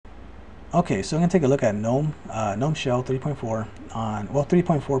Okay, so I'm gonna take a look at Gnome, Gnome Shell 3.4 on, well,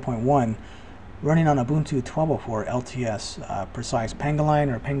 3.4.1 running on Ubuntu 12.04 LTS, precise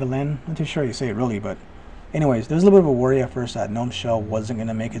pangolin or pangolin. I'm not too sure how you say it really, but anyways, there was a little bit of a worry at first that Gnome Shell wasn't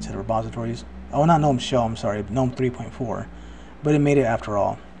gonna make it to the repositories. Oh, not Gnome Shell, I'm sorry, Gnome 3.4, but it made it after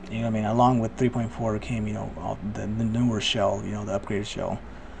all. You know what I mean? Along with 3.4 came, you know, all the newer shell, you know, the upgraded shell.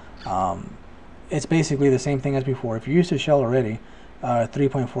 It's basically the same thing as before. If you're used to shell already,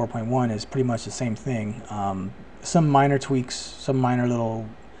 3.4.1 is pretty much the same thing. Some minor tweaks, some minor little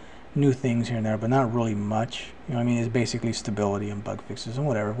new things here and there, but not really much. You know what I mean? It's basically stability and bug fixes and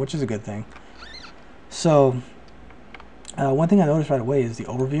whatever, which is a good thing. So one thing I noticed right away is the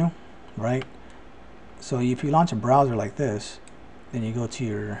overview, right? So if you launch a browser like this, then you go to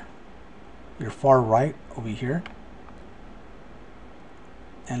your far right over here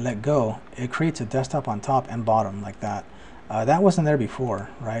and let go. It creates a desktop on top and bottom like that. That wasn't there before,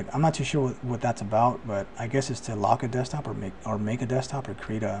 right? I'm not too sure what that's about, but I guess it's to lock a desktop or make a desktop or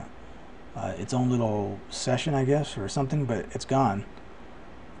create a its own little session, I guess, or something, but it's gone.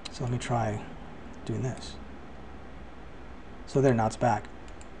 So let me try doing this. So there, now it's back.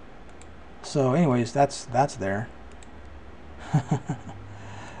 So anyways, that's there.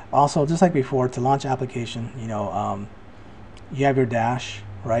 Also, just like before, to launch application, you know, you have your dash,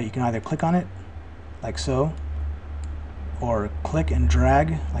 right? You can either click on it like so, or click and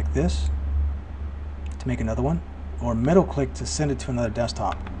drag like this to make another one, or middle click to send it to another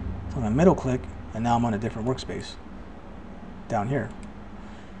desktop. So I'm going to middle click, and now I'm on a different workspace down here.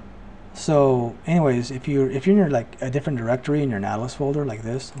 So anyways, if you're in your, like, a different directory in your Nautilus folder like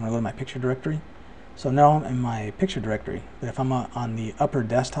this, I'm going to go to my picture directory. So now I'm in my picture directory, but if I'm on the upper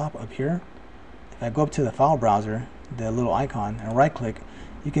desktop up here, if I go up to the file browser, the little icon, and right click,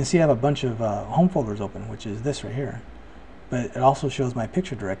 you can see I have a bunch of home folders open, which is this right here. But it also shows my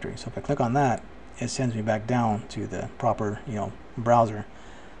picture directory. So if I click on that, it sends me back down to the proper, you know, browser.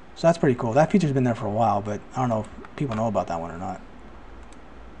 So that's pretty cool. That feature's been there for a while, but I don't know if people know about that one or not.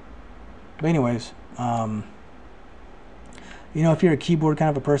 But anyways, you know, if you're a keyboard kind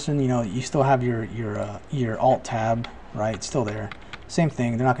of a person, you know, you still have your Alt tab, right? It's still there. Same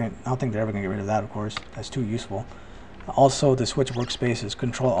thing. They're not gonna. I don't think they're ever gonna get rid of that. Of course, that's too useful. Also, the switch workspace is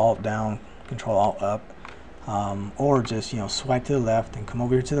Control Alt down, Control Alt up, or just, you know, swipe to the left and come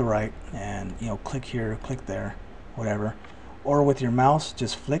over here to the right, and, you know, click here, click there, whatever. Or with your mouse,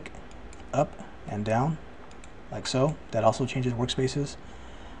 just flick up and down, like so. That also changes workspaces.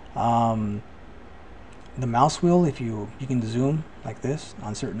 The mouse wheel, if you can zoom like this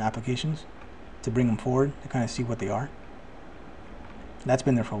on certain applications to bring them forward to kind of see what they are. That's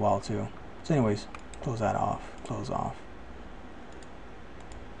been there for a while too. So anyways, close that off, close off.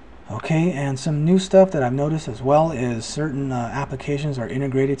 Okay, and some new stuff that I've noticed as well is certain applications are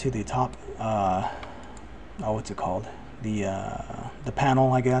integrated to the top, what's it called? The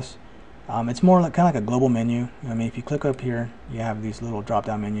panel, I guess. It's more like kind of like a global menu. You know what I mean? If you click up here, you have these little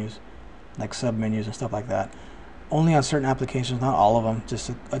drop-down menus, like sub menus and stuff like that. Only on certain applications, not all of them,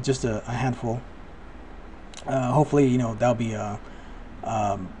 just a handful. Hopefully, you know, that'll be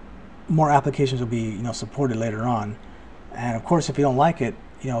more applications will be, you know, supported later on. And of course, if you don't like it,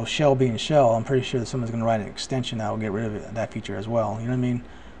 you know, shell being shell, I'm pretty sure that someone's going to write an extension that will get rid of it, that feature as well. You know what I mean?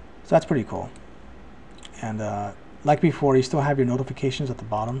 So that's pretty cool. And like before, you still have your notifications at the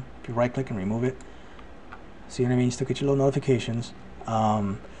bottom. If you right click and remove it, see what I mean? You still get your little notifications.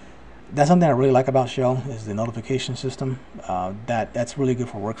 That's something I really like about Shell, is the notification system. That's really good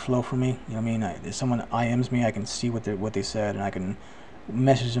for workflow for me. You know what I mean? If someone IMs me, I can see what they said, and I can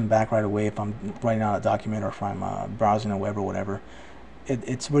message them back right away if I'm writing out a document or if I'm browsing a web or whatever.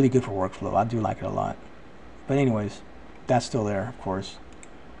 It's really good for workflow. I do like it a lot. But anyways, that's still there, of course.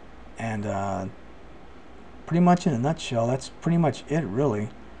 And pretty much in a nutshell, that's pretty much it, really.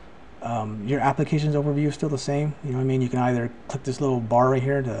 Your applications overview is still the same. You know what I mean? You can either click this little bar right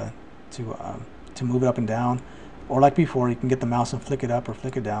here to move it up and down, or like before, you can get the mouse and flick it up or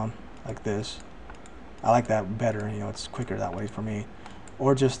flick it down like this. I like that better. You know, it's quicker that way for me.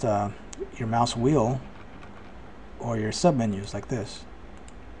 Or just your mouse wheel or your submenus like this.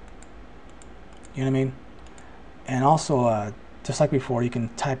 You know what I mean? And also, just like before, you can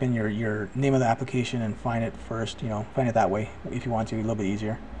type in your name of the application and find it first. You know, find it that way if you want to, a little bit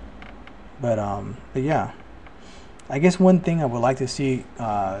easier. But yeah, I guess one thing I would like to see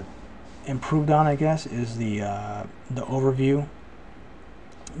improved on, I guess, is the overview.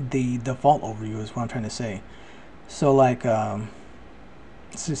 The default overview is what I'm trying to say. So like,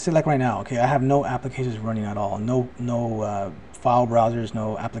 say like right now, okay, I have no applications running at all. No file browsers,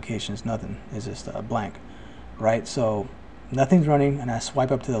 no applications, nothing. It's just blank, right? So nothing's running, and I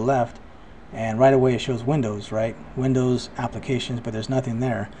swipe up to the left. and right away it shows Windows, right? Windows applications, but there's nothing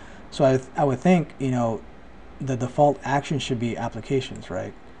there. So I would think, you know, the default action should be applications,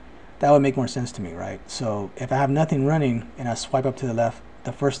 right? That would make more sense to me, right? So if I have nothing running and I swipe up to the left,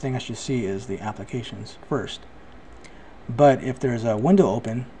 the first thing I should see is the applications first. But if there's a window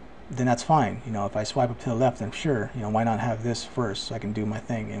open, then that's fine. You know, if I swipe up to the left, then sure, you know, why not have this first so I can do my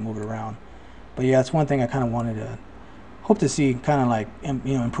thing and move it around. But yeah, that's one thing I kind of wanted to hope to see kind of like,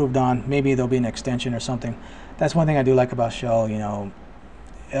 you know, improved on. Maybe there'll be an extension or something. That's one thing I do like about Shell. You know,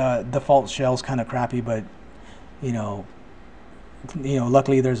 default Shell's kind of crappy, but you know,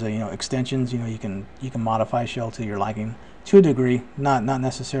 luckily there's a, you know, extensions. You know, you can modify Shell to your liking to a degree, not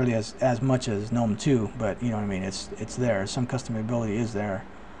necessarily as much as Gnome 2, but you know what I mean. It's there. Some customability is there.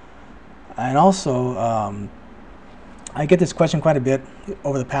 And also, I get this question quite a bit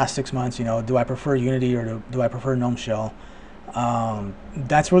over the past 6 months. You know, do I prefer Unity or do I prefer Gnome Shell?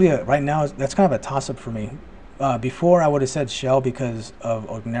 That's really right now. That's kind of a toss-up for me. Before I would have said Shell because of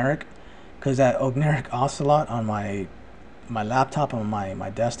Ogneric, because that Ogneric Ocelot on my laptop and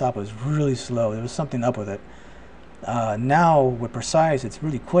my desktop was really slow. There was something up with it. Now with Precise, it's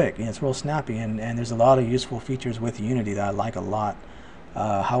really quick and it's real snappy, and there's a lot of useful features with Unity that I like a lot.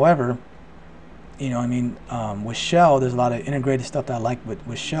 However, you know, I mean, with Shell, there's a lot of integrated stuff that I like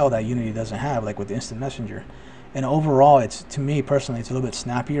with Shell that Unity doesn't have, like with Instant Messenger. And overall, it's, to me personally, it's a little bit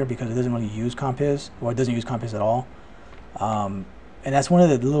snappier because it doesn't really use compiz, or it doesn't use compiz at all. And that's one of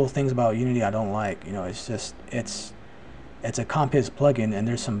the little things about Unity I don't like. You know, it's just it's a compiz plugin, and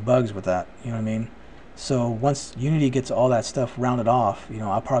there's some bugs with that. You know what I mean? So once Unity gets all that stuff rounded off, you know,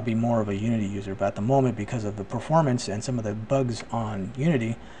 I'll probably be more of a Unity user. But at the moment, because of the performance and some of the bugs on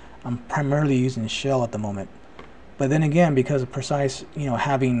Unity, I'm primarily using Shell at the moment. But then again, because of Precise, you know,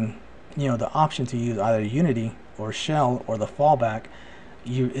 having, you know, the option to use either Unity or Shell or the fallback,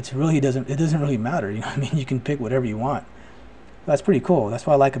 it doesn't really matter. You know what I mean? You can pick whatever you want. That's pretty cool. That's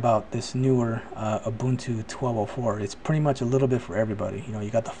what I like about this newer Ubuntu 12.04. It's pretty much a little bit for everybody. You know,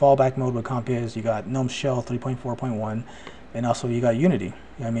 you got the fallback mode with compiz, you got Gnome Shell 3.4.1, and also you got Unity. You know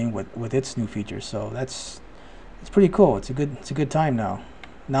what I mean, with its new features. So it's pretty cool. It's a good time now.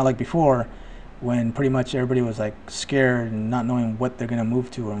 Not like before, when pretty much everybody was like scared and not knowing what they're gonna move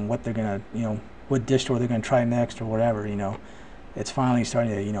to and what they're gonna, you know, what distro they're gonna try next or whatever. You know, it's finally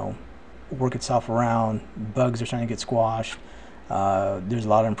starting to, you know, work itself around. Bugs are starting to get squashed. There's a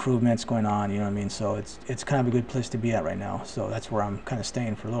lot of improvements going on. You know what I mean? So it's kind of a good place to be at right now. So that's where I'm kind of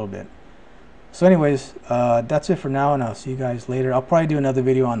staying for a little bit. So anyways, that's it for now, and I'll see you guys later. I'll probably do another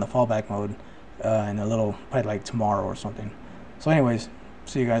video on the fallback mode in a little, probably like tomorrow or something. So anyways,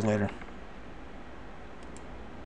 see you guys later.